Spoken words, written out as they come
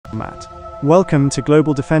Matt. Welcome to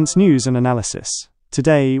Global Defense News and Analysis.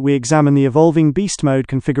 Today, we examine the evolving beast mode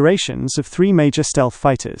configurations of three major stealth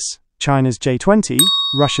fighters: China's J-20,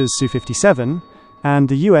 Russia's Su-57, and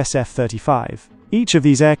the US F-35. Each of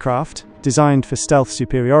these aircraft, designed for stealth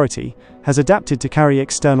superiority, has adapted to carry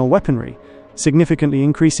external weaponry, significantly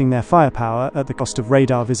increasing their firepower at the cost of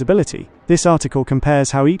radar visibility. This article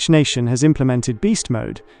compares how each nation has implemented beast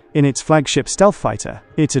mode in its flagship stealth fighter,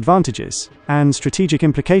 its advantages, and strategic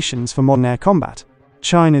implications for modern air combat.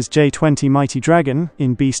 China's J-20 Mighty Dragon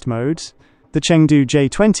in beast mode. The Chengdu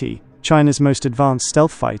J-20, China's most advanced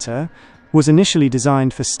stealth fighter, was initially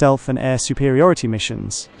designed for stealth and air superiority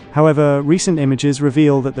missions. However, recent images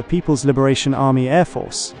reveal that the People's Liberation Army Air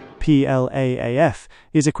Force, PLAAF,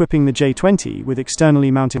 is equipping the J-20 with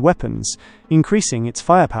externally mounted weapons, increasing its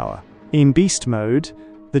firepower. In beast mode,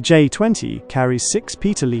 the J-20 carries 6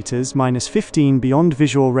 petaliters -15 beyond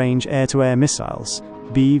visual range air-to-air missiles,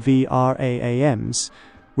 BVRAAMs,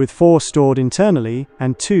 with 4 stored internally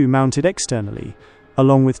and 2 mounted externally,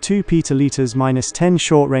 along with 2 petaliters -10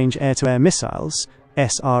 short-range air-to-air missiles,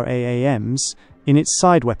 SRAAMs, in its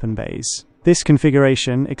side weapon bays. This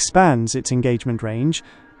configuration expands its engagement range,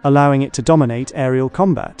 allowing it to dominate aerial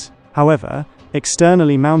combat. However,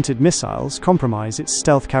 externally mounted missiles compromise its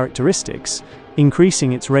stealth characteristics,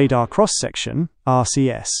 increasing its radar cross-section,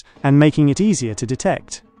 RCS, and making it easier to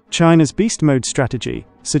detect. China's beast mode strategy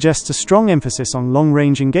suggests a strong emphasis on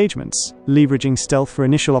long-range engagements, leveraging stealth for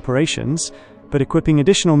initial operations, but equipping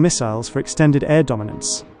additional missiles for extended air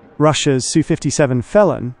dominance. Russia's Su-57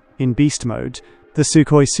 Felon in beast mode. The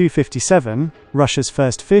Sukhoi Su-57, Russia's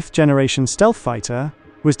first 5th-generation stealth fighter,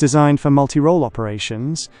 was designed for multi-role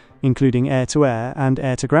operations, including air-to-air and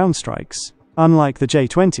air-to-ground strikes. Unlike the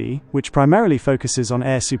J-20, which primarily focuses on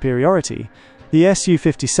air superiority, the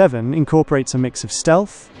Su-57 incorporates a mix of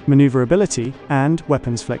stealth, maneuverability, and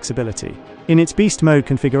weapons flexibility. In its beast mode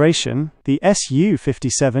configuration, the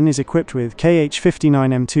Su-57 is equipped with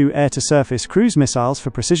Kh-59M2 air-to-surface cruise missiles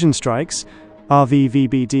for precision strikes,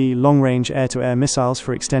 RVVBD long-range air-to-air missiles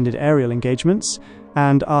for extended aerial engagements,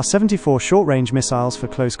 and R-74 short-range missiles for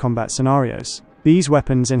close combat scenarios. These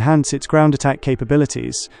weapons enhance its ground attack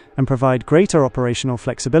capabilities and provide greater operational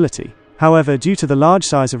flexibility. However, due to the large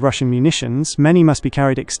size of Russian munitions, many must be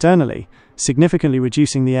carried externally, significantly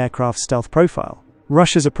reducing the aircraft's stealth profile.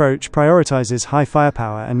 Russia's approach prioritizes high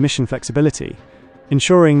firepower and mission flexibility,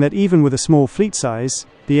 ensuring that even with a small fleet size,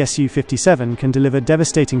 the Su-57 can deliver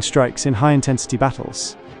devastating strikes in high-intensity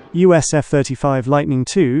battles. US F-35 Lightning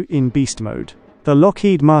II in beast mode. The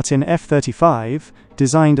Lockheed Martin F-35,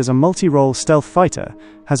 designed as a multi-role stealth fighter,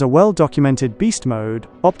 has a well-documented beast mode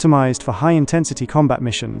optimized for high-intensity combat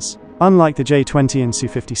missions. Unlike the J-20 and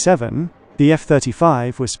Su-57, the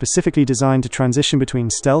F-35 was specifically designed to transition between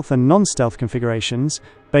stealth and non-stealth configurations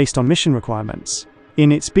based on mission requirements.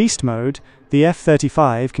 In its beast mode, the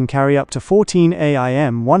F-35 can carry up to 14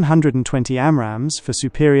 AIM-120 AMRAAMs for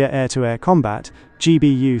superior air-to-air combat,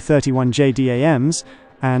 GBU-31 JDAMs,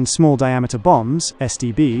 and small-diameter bombs,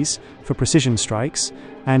 SDBs, for precision strikes,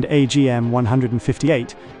 and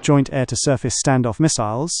AGM-158 Joint Air-to-Surface Standoff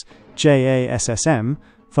Missiles, JASSM,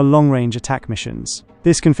 for long-range attack missions.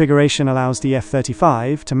 This configuration allows the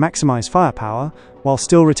F-35 to maximize firepower while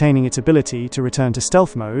still retaining its ability to return to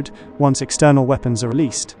stealth mode once external weapons are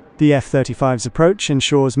released. The F-35's approach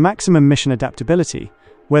ensures maximum mission adaptability,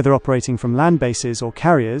 whether operating from land bases or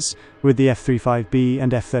carriers, with the F-35B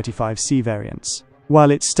and F-35C variants.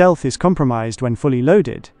 While its stealth is compromised when fully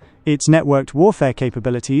loaded, its networked warfare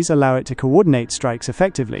capabilities allow it to coordinate strikes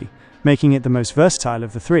effectively, making it the most versatile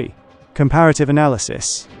of the three. Comparative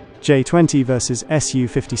analysis: J-20 versus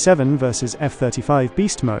Su-57 versus F-35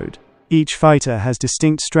 beast mode. Each fighter has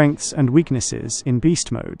distinct strengths and weaknesses in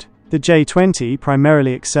beast mode. The J-20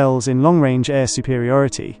 primarily excels in long-range air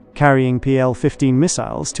superiority, carrying PL-15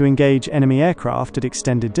 missiles to engage enemy aircraft at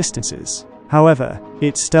extended distances. However,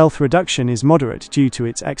 its stealth reduction is moderate due to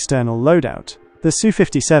its external loadout. The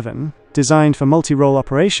Su-57, designed for multi-role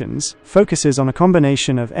operations, focuses on a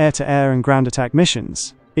combination of air-to-air and ground attack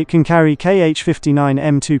missions. It can carry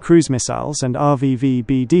Kh-59M2 cruise missiles and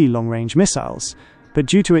RVVBD long-range missiles, but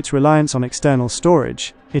due to its reliance on external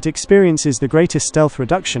storage, it experiences the greatest stealth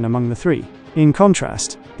reduction among the three. In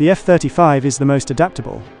contrast, the F-35 is the most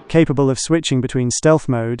adaptable, capable of switching between stealth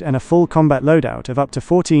mode and a full combat loadout of up to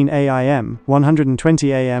 14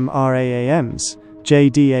 AIM-120 AMRAAMs,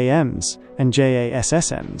 JDAMs, and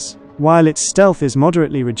JASSMs. While its stealth is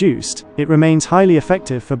moderately reduced, it remains highly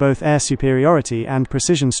effective for both air superiority and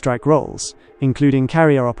precision strike roles, including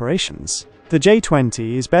carrier operations. The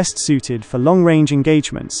J-20 is best suited for long-range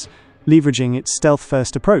engagements, leveraging its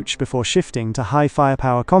stealth-first approach before shifting to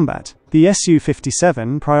high-firepower combat. The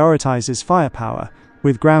Su-57 prioritizes firepower,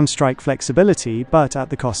 with ground strike flexibility but at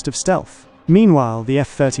the cost of stealth. Meanwhile, the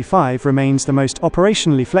F-35 remains the most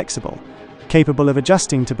operationally flexible, capable of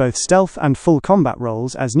adjusting to both stealth and full combat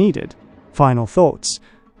roles as needed. Final thoughts.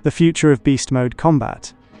 The future of beast mode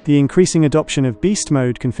combat. The increasing adoption of beast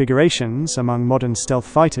mode configurations among modern stealth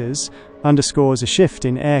fighters underscores a shift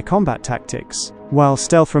in air combat tactics. While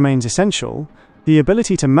stealth remains essential, the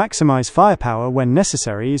ability to maximize firepower when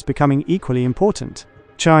necessary is becoming equally important.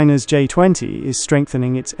 China's J-20 is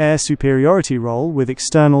strengthening its air superiority role with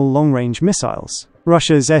external long-range missiles.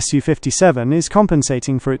 Russia's Su-57 is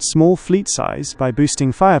compensating for its small fleet size by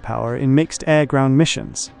boosting firepower in mixed air-ground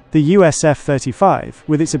missions. The US F-35,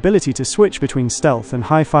 with its ability to switch between stealth and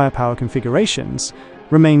high-firepower configurations,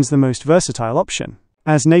 remains the most versatile option.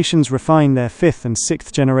 As nations refine their 5th and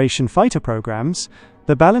 6th generation fighter programs,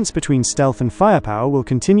 the balance between stealth and firepower will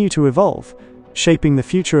continue to evolve, shaping the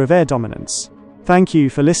future of air dominance. Thank you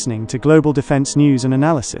for listening to Global Defense News and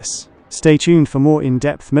Analysis. Stay tuned for more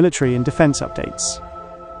in-depth military and defense updates.